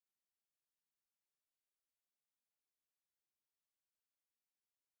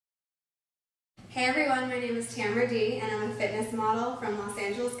Hey everyone, my name is Tamra D and I'm a fitness model from Los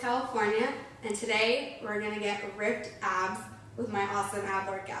Angeles, California, and today we're going to get ripped abs with my awesome ab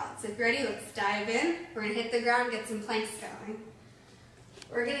workout. So if you're ready, let's dive in. We're going to hit the ground, get some planks going.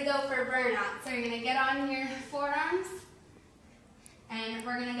 We're going to go for a burnout. So you're going to get on your forearms and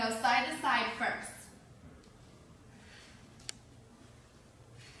we're going to go side to side first.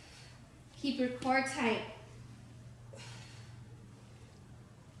 Keep your core tight.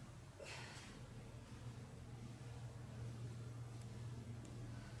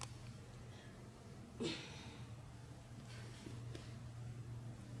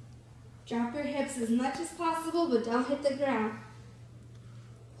 Drop your hips as much as possible, but don't hit the ground.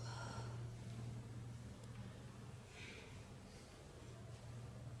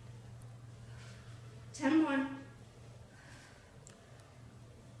 Ten more.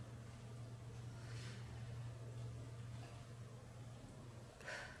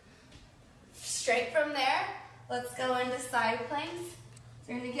 Straight from there, let's go into side planks.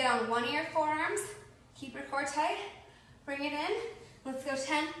 So you're going to get on one of your forearms, keep your core tight, bring it in. Let's go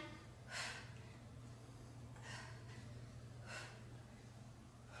 10.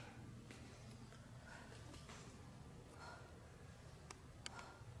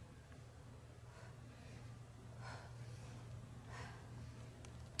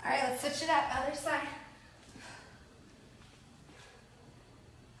 All right, let's switch it up, other side.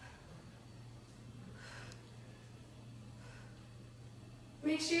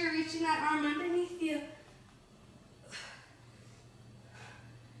 Make sure you're reaching that arm underneath you.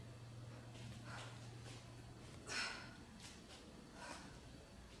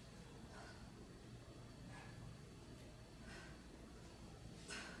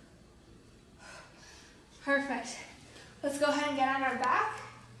 Perfect. Let's go ahead and get on our back.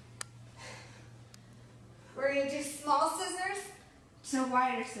 We're going to do small scissors to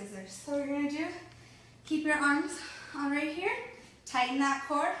wider scissors. So we're going to do, keep your arms on right here. Tighten that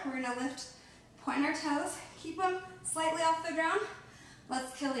core. We're going to lift, point our toes. Keep them slightly off the ground.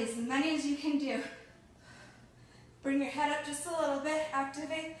 Let's kill these, as many as you can do. Bring your head up just a little bit.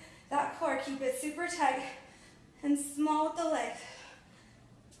 Activate that core. Keep it super tight and small with the legs.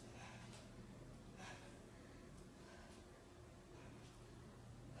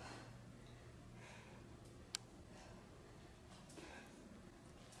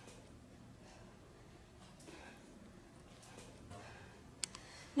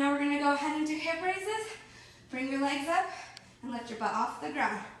 Now we're going to go ahead and do hip raises. Bring your legs up and lift your butt off the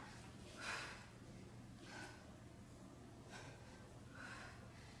ground.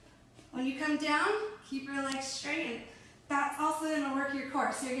 When you come down, keep your legs straight, and that's also going to work your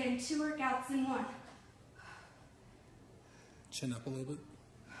core. So you're getting two workouts in one. Chin up a little bit.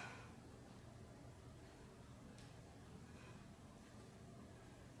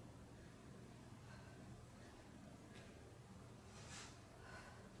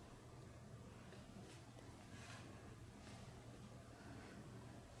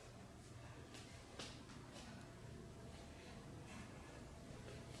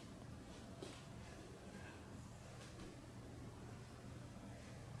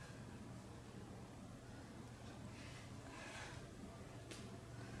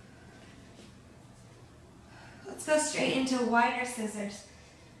 Let's go straight into wider scissors.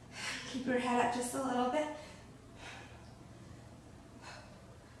 Keep your head up just a little bit.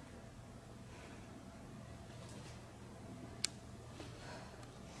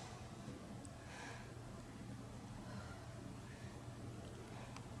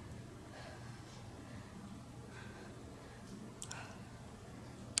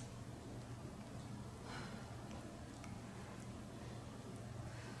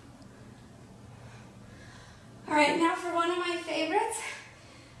 All right, now for one of my favorites.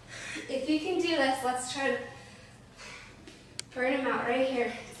 If you can do this, let's try to burn them out right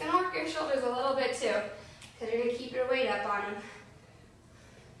here. It's going to work your shoulders a little bit too, because you're going to keep your weight up on them.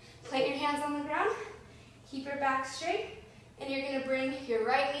 Plant your hands on the ground, keep your back straight, and you're going to bring your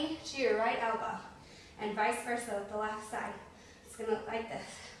right knee to your right elbow, and vice versa with the left side. It's going to look like this.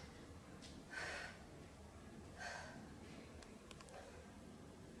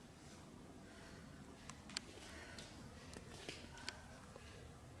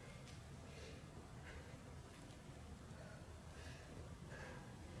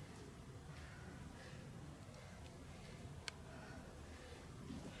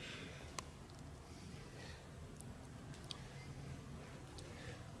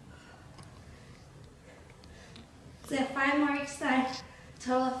 So we have 5 more each side,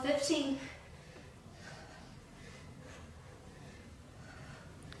 total of 15.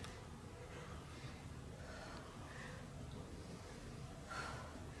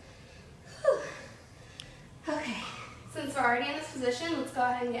 Whew. we're already in this position, let's go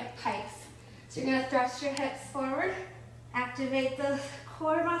ahead and get pikes. So you're gonna thrust your hips forward, activate the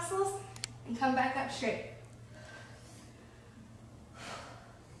core muscles, and come back up straight.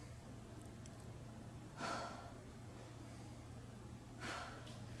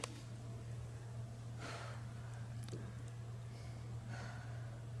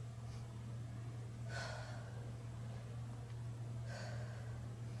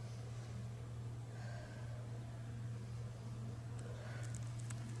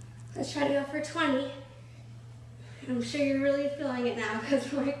 Let's try to go for 20. I'm sure you're really feeling it now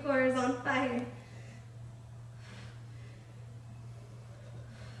because my core is on fire.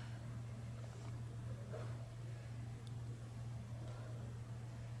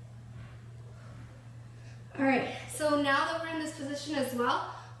 All right, so now that we're in this position as well,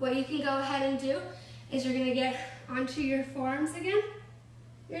 what you can go ahead and do is you're gonna get onto your forearms again.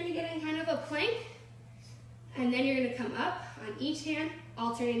 You're gonna get in kind of a plank, and then you're gonna come up on each hand,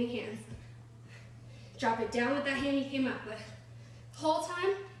 alternating hands. Drop it down with that hand you came up with. The whole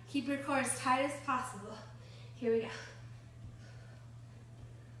time, keep your core as tight as possible. Here we go.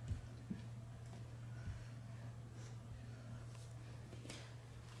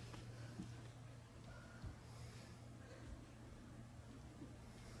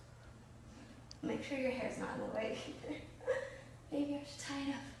 Make sure your hair's not in the way either. Maybe I should tie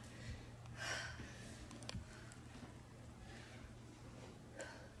it up.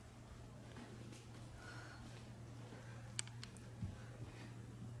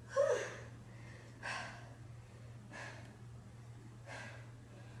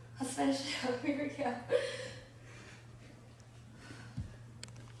 Let's finish it up. Here we go.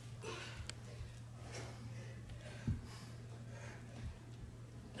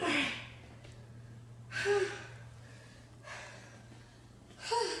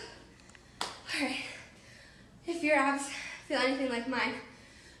 Alright. If your abs feel anything like mine,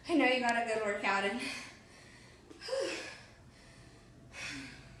 I know you got a good workout in.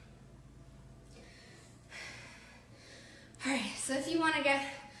 Alright, so if you want to get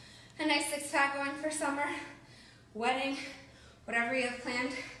a nice six-pack going for summer, wedding, whatever you have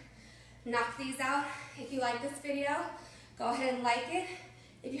planned, knock these out. If you like this video, go ahead and like it.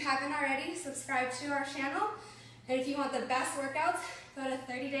 If you haven't already, subscribe to our channel. And if you want the best workouts, go to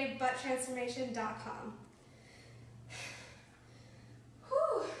 30daybutttransformation.com.